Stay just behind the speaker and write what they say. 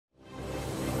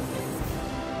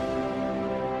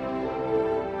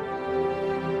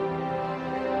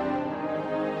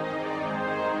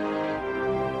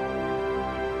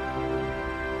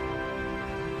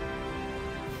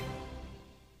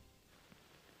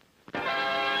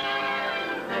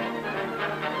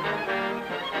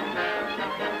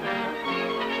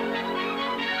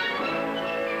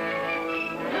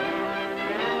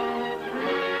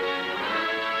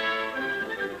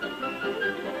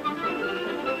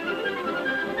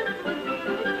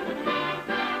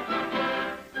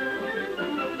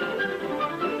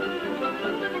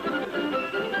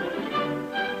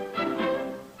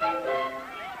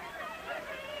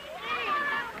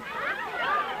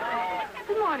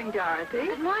morning, Dorothy.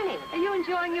 Good morning. Are you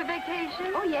enjoying your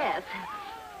vacation? Oh, yes.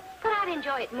 But I'd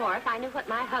enjoy it more if I knew what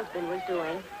my husband was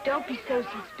doing. Don't be so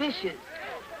suspicious.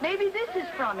 Maybe this is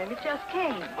from him. It just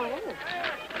came. Oh.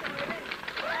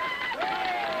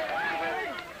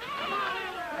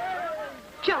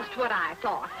 Just what I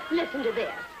thought. Listen to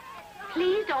this.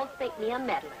 Please don't think me a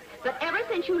meddler, but ever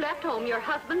since you left home, your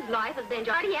husband's life has been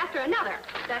party after another.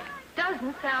 That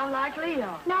doesn't sound like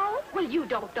Leon. No? Well, you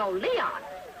don't know Leon.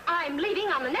 I'm leaving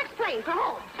on the next plane for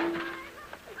home.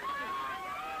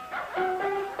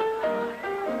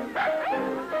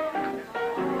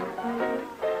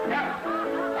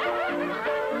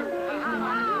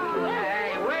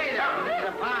 Hey, wait up.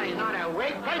 The party's not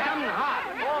awake. Play something hot.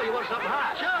 Oh, you want something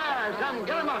hot? Sure, something.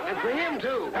 Get him up. And for him,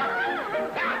 too.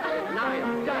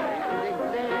 Nice.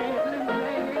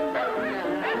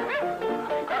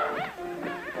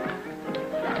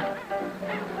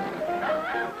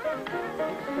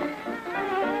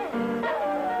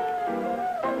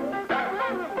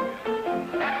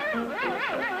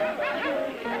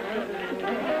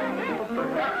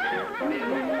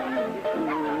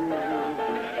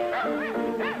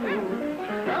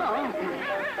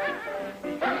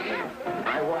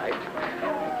 My wife.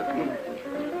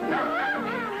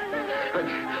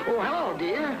 Oh, hello,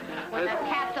 dear. When the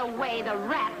cat's away, the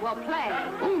rat will play.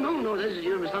 Oh, no, this is,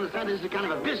 you misunderstand. This is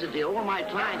kind of a business deal. All my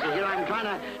clients are here. I'm trying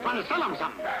to sell them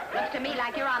something. Looks to me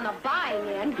like you're on the buying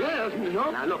end. Yes,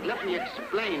 no. Now, look, let me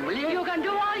explain, will you? You can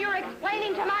do all your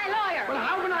explaining to my lawyer. Well,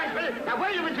 how can I explain it? Now,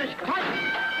 wait a minute.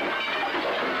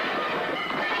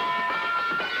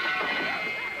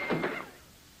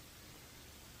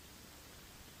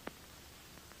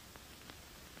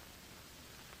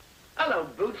 Hello,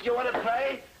 Boots. You want to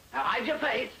play? Now, hide your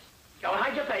face. Go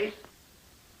hide your face.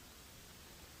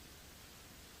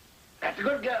 That's a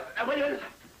good girl. Now, wait a minute.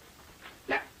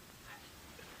 Now,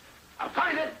 I'll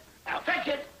find it. I'll fetch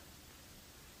it.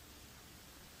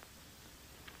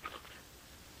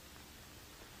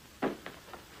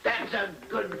 That's a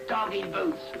good doggy,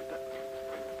 Boots.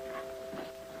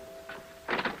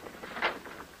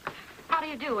 How do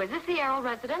you do? Is this the Errol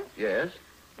residence? Yes.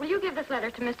 Will you give this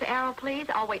letter to Mr. Errol, please?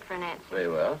 I'll wait for an answer. Very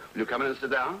well. Will you come in and sit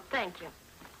down? Thank you.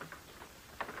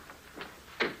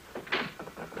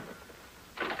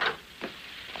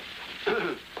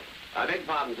 I beg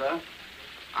pardon, sir.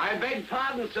 I beg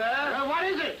pardon, sir. What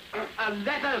is it? A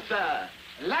letter, sir.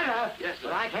 Letter? Yes, sir.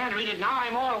 Well, I can't read it now.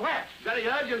 I'm all wet. Very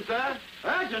urgent, sir.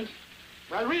 Urgent?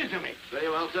 Well, read it to me. Very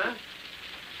well, sir.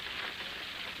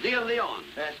 Dear Leon,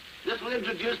 Yes. this will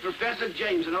introduce Professor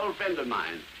James, an old friend of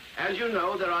mine. As you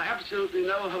know, there are absolutely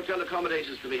no hotel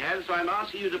accommodations to be had, so I'm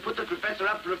asking you to put the professor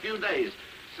up for a few days.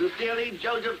 Sincerely,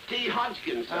 Joseph T.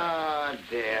 Hodgkins, sir. Oh,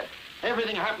 dear.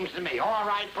 Everything happens to me. All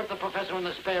right, put the professor in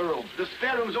the spare room. The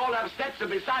spare room's all upset, sir,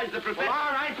 besides the professor. Well,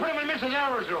 all right, put him in Mrs.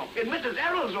 Errol's room. In Mrs.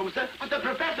 Errol's room, sir, but the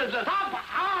professor's a... Stop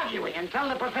arguing and tell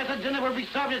the professor dinner will be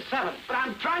served at 7. But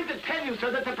I'm trying to tell you, sir,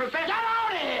 that the professor... Get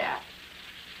out of here!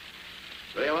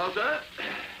 Very well, sir.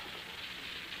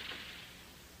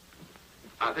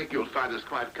 I think you'll find this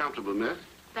quite comfortable, miss.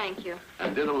 Thank you.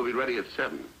 And dinner will be ready at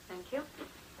 7. Thank you.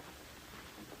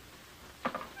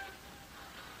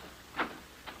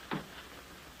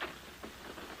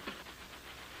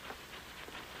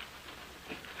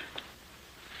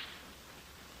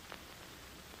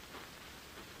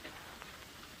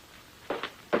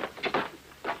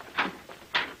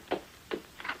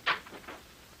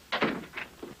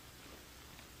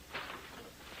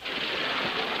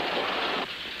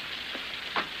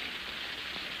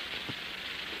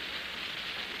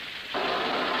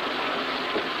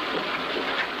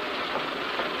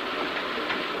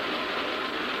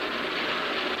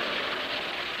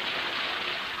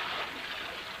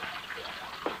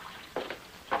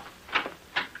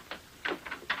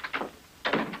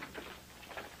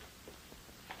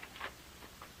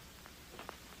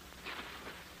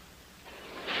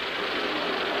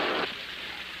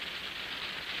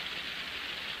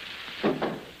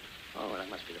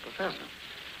 Professor.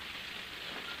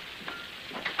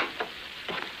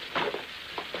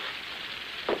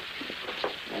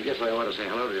 I guess I ought to say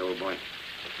hello to the old boy.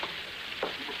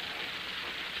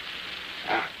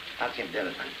 I'll see him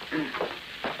dinner time.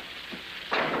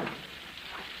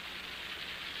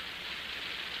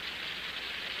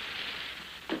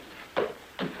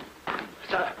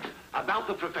 Sir, about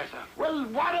the professor. Well,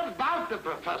 what about the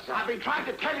professor? I've been trying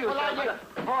to tell you, sir.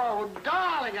 Oh,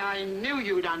 darling, I knew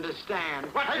you'd understand.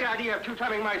 What's the idea of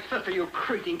two-timing my sister, you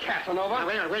cretin Casanova? Now,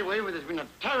 wait. There's been a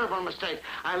terrible mistake.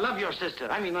 I love your sister.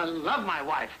 I mean, I love my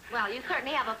wife. Well, you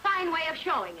certainly have a fine way of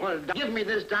showing it. Well, give me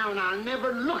this down and I'll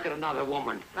never look at another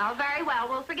woman. Well, very well.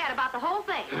 We'll forget about the whole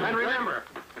thing. And remember,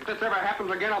 this ever happens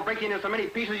again, I'll break you into so many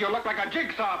pieces you'll look like a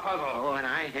jigsaw puzzle. Oh, and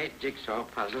I hate jigsaw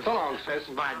puzzles. So long, sis.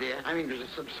 Bye, dear. I mean,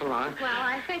 so long. Well,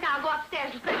 I think I'll go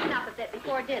upstairs and freshen up a bit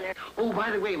before dinner. Oh,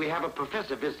 by the way, we have a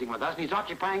professor visiting with us, and he's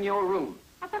occupying your room.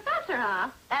 A professor, huh?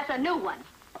 That's a new one.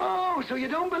 Oh, so you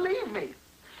don't believe me?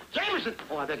 Jameson!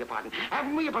 Oh, I beg your pardon.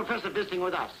 Haven't we a professor visiting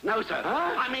with us? No, sir.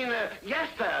 Huh? I mean, yes,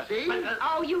 sir. See? But,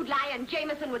 Oh, you lying.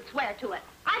 Jameson would swear to it.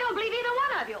 I don't believe either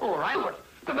one of you. All right.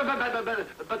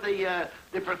 but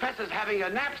the professor's having a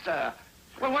nap, sir.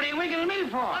 Well, what are you winking at me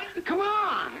for? Come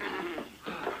on.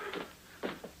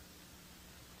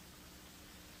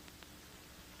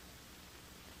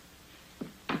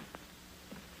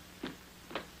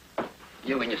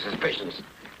 You and your suspicions.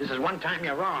 This is one time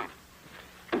you're wrong.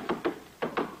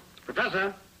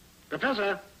 Professor?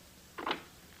 Professor?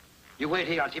 You wait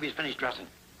here. I'll see if he's finished dressing.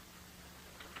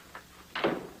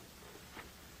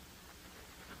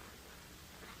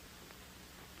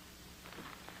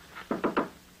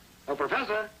 Oh,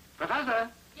 Professor? Professor?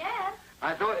 Yes.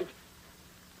 I thought...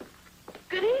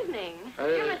 Good evening.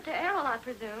 You're Mr. Errol, I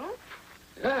presume.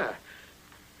 Yeah.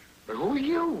 But who are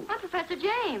you? I'm Professor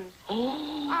James.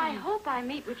 Oh. I hope I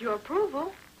meet with your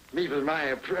approval. Meet with my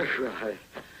approval. I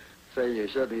say you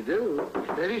certainly do.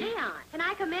 Leon, can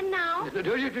I come in now?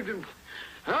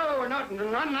 Oh, not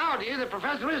now, dear. The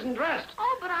professor isn't dressed.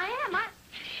 Oh, but I am.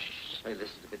 Say,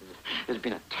 there's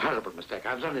been a terrible mistake.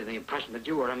 I was under the impression that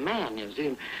you were a man, you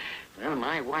see. Well,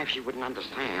 my wife, she wouldn't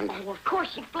understand. Oh, of course,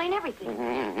 you explain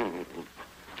everything.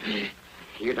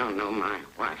 You don't know my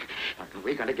wife.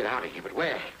 We're going to get out of here, but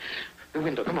where? The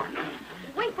window, come on.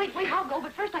 Wait, I'll go,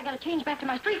 but first I gotta change back to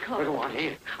my street clothes. Go on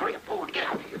here. Hurry up, forward, get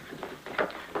out of here.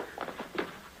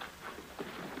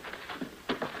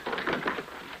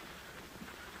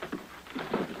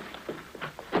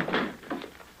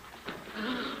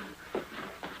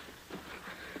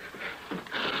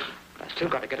 I still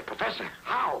got to get a professor.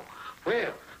 How?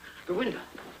 Where? The window.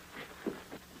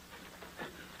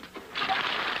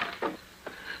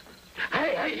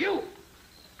 Hey, you!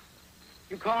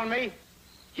 You calling me?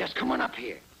 Yes, come on up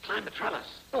here. Climb the trellis.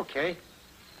 Okay.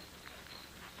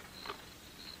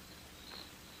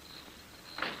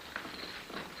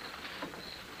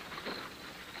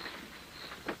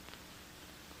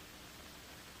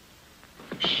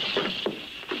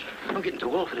 I'm getting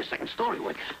too old for this second story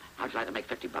work. I'll try to make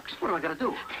 $50. What do I got to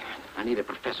do? I need a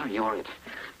professor, and you're it.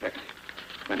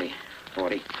 20,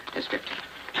 40, there's 50.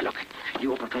 Now, look,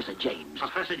 you're Professor James.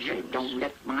 Professor James. Don't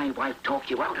let my wife talk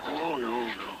you out of it. Oh,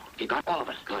 no. You got all of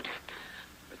it. Good.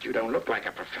 But you don't look like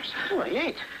a professor. Oh, I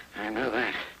ain't. I know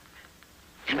that.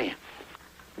 Come here.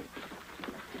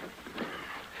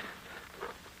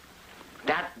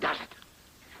 That does it.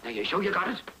 Now, you sure you got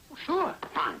it? Oh, sure.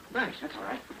 Fine. Thanks, that's all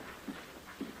right.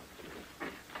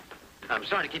 I'm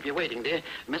sorry to keep you waiting, dear.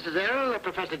 Mrs. Errol,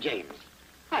 Professor James.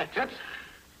 Hi, Toots.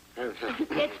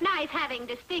 It's nice having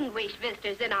distinguished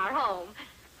visitors in our home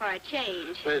for a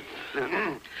change.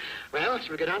 Well,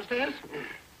 shall we go downstairs?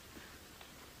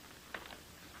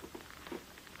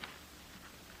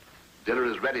 Dinner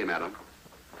is ready, madam.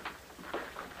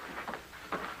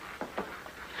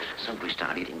 Suppose we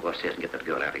start eating, go upstairs and get that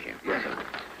girl out of here. Yes, sir.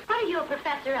 What are you a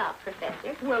professor of,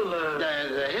 Professor? Well,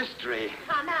 The history.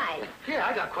 How nice. yeah,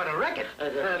 I got quite a record.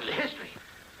 History.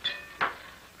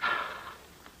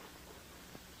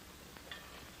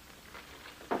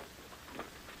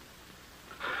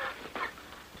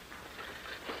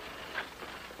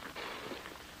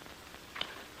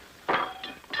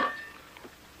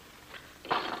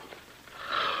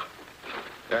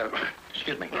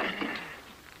 Excuse me.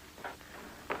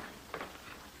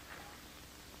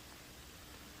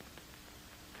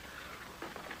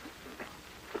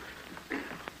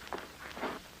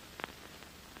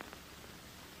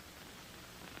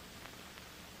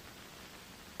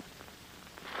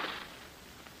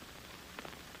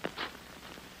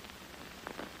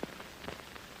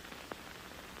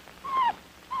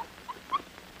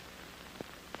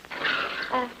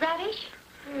 Radish?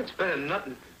 It's better than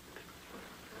nothing.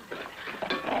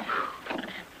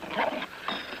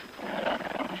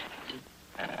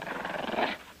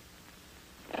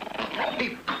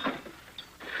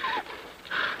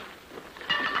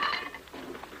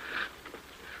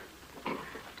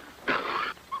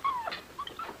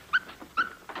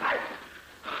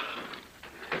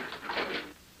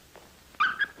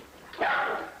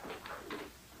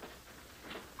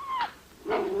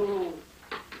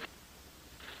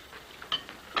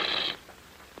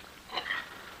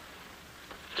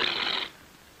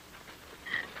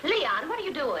 Leon, what are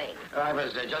you doing? I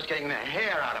was just getting the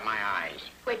hair out of my eyes.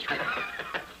 Which one?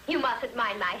 You mustn't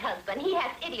mind my husband. He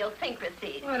has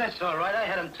idiosyncrasies. Well, that's all right. I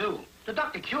had him, too. The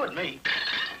doctor cured me.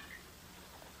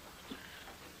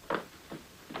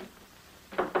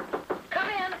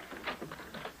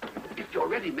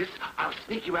 ready, miss. I'll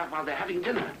sneak you out while they're having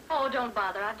dinner. Oh, don't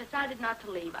bother. I've decided not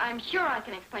to leave. I'm sure I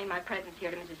can explain my presence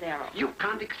here to Mrs. Errol. You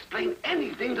can't explain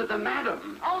anything to the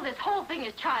madam. Oh, this whole thing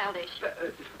is childish.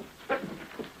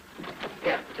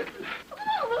 Yeah.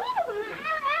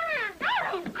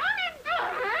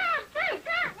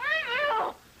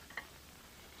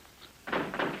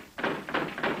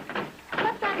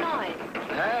 What's that noise?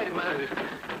 Hey, it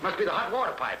must be the hot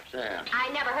water pipes. Yeah. I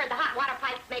never heard the hot water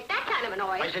pipes make that kind of a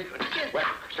noise. I said, well,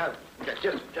 so,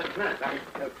 just a minute.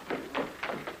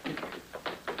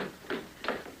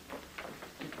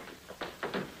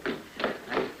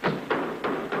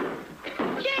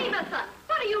 Jameson,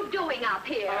 what are you doing up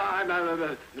here?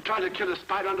 I'm trying to kill a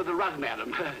spider under the rug,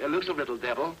 madam. Elusive little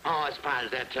devil. Oh,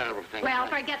 spiders, they're terrible things. Well,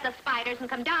 forget the spiders and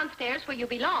come downstairs where you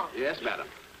belong. Yes, madam.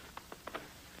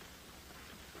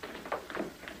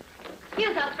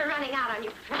 Excuse us for running out on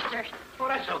you, Professor. Oh,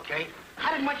 that's okay.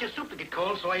 I didn't want your soup to get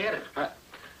cold, so I ate it.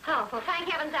 Oh, well, thank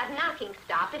heavens that knocking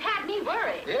stopped. It had me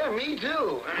worried. Yeah, me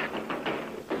too.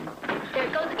 There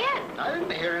it goes again. I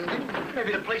didn't hear anything.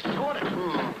 Maybe the place is haunted.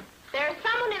 There's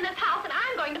someone in this house, and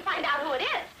I'm going to find out who it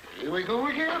is. Here we go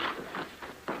again.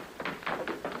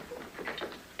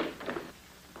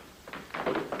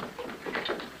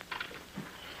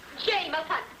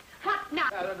 Jameson, what now?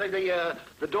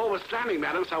 The door was slamming,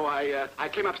 madam, so I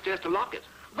came upstairs to lock it.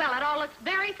 Well, it all looks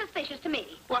very suspicious to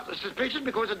me. What, suspicious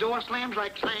because the door slams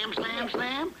like slam, slam,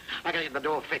 slam? I gotta get the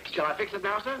door fixed. Shall I fix it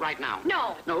now, sir? Right now.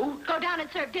 No. No? Go down and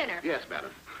serve dinner. Yes,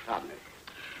 madam. Pardon me.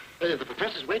 The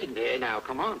professor's waiting there. Now,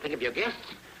 come on, think of your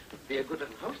guests. Be a good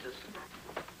little hostess.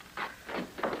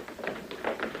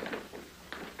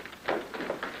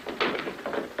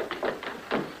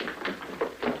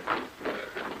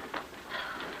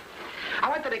 I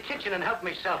went to the kitchen and helped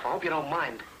myself. I hope you don't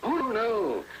mind. Oh,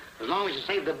 no. As long as you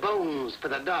save the bones for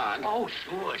the dog. Oh,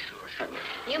 sure.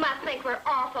 You must think we're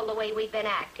awful the way we've been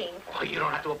acting. Oh, you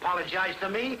don't have to apologize to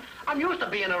me. I'm used to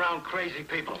being around crazy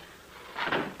people.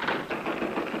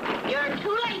 You're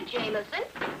too late, Jameson.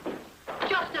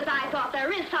 Just as I thought,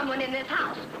 there is someone in this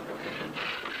house.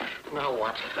 Now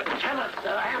what? Tell us,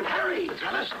 Aunt Harry.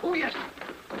 Tell us? Oh, yes.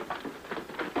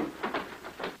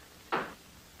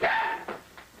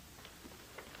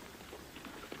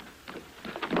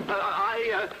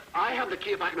 I have the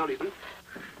key if I can only open.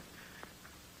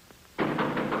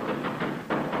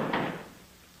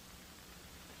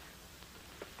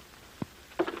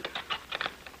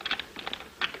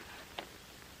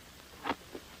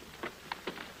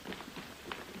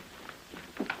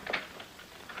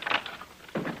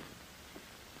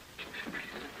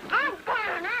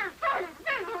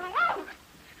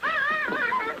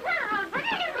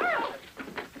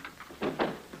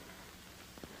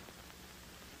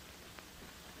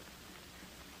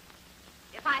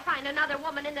 If I find another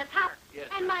woman in this house, Yes,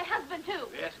 and my husband, too.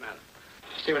 Yes, madam.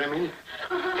 See what I mean?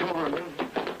 Come on.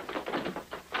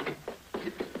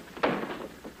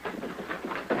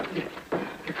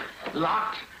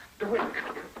 Locked. The window.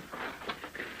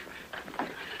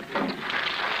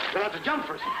 We'll have to jump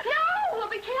first. No, we'll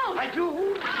be killed. I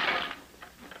do.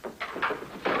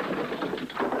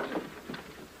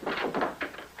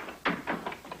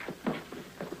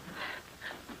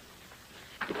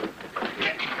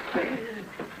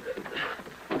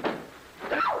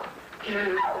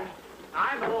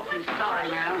 I'm awfully sorry,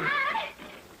 ma'am.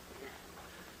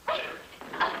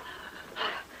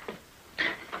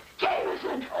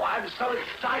 Jameson! Oh, I'm so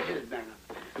excited, madam.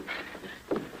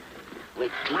 We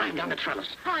climb down the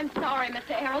trellis. I'm sorry,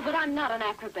 Mr. Errol, but I'm not an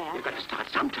acrobat. You've got to start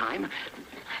sometime.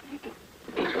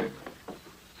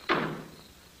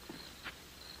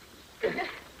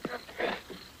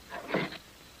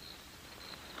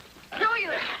 No,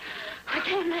 you... I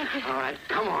can't make it. All right,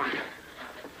 come on.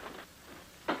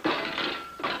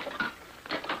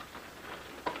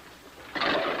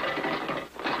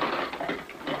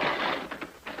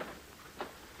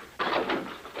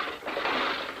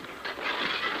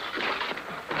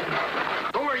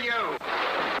 Who are you?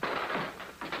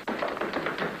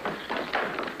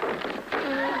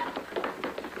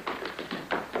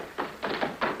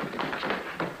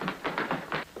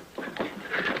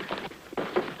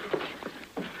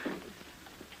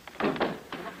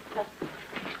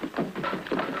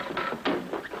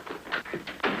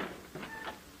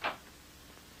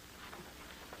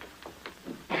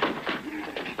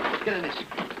 Get in this.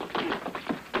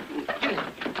 Get in.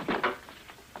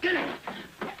 Get in.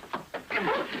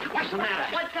 What's the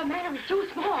matter? What's the matter? It's too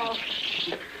small.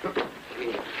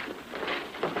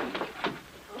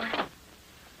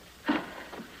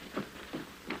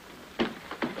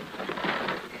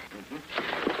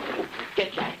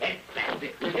 Get your head back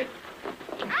there.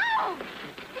 Ow!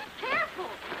 Be careful.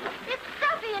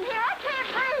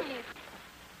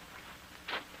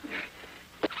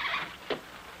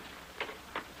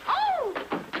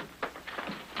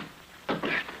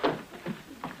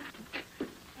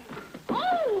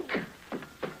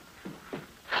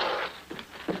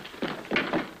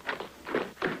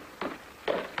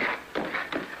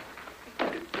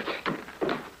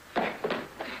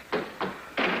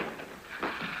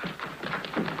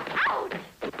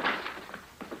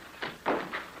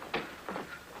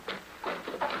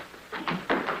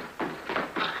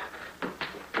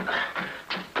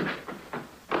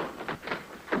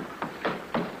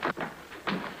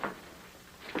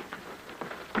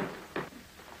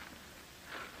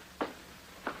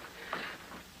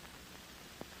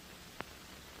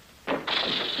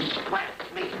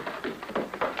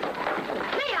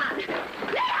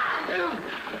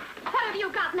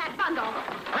 out in that bundle.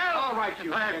 Well, all right,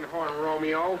 you tin-horn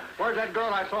Romeo. Where's that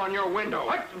girl I saw in your window?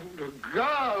 What? The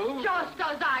girl? Just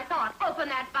as I thought. Open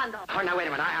that bundle. Oh, now, wait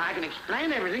a minute. I can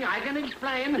explain everything. I can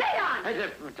explain. Leon!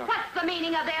 What's the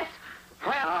meaning of this?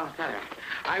 Well, I'll tell you.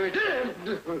 I was...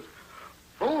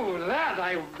 Oh, that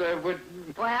I would...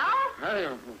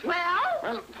 Well?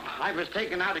 Well, I was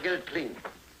taken out to get it clean.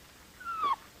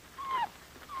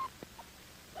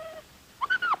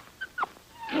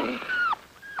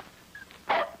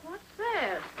 What's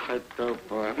this?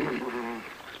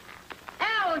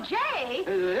 L.J.?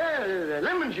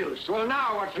 Lemon juice. Well,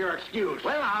 now what's your excuse?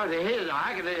 Well, now,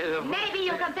 I can... Maybe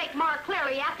you can think more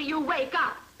clearly after you wake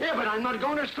up. Yeah, but I'm not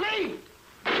going to sleep.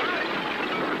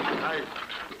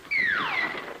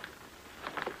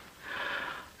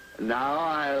 Now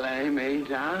I lay me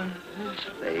down to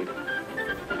sleep.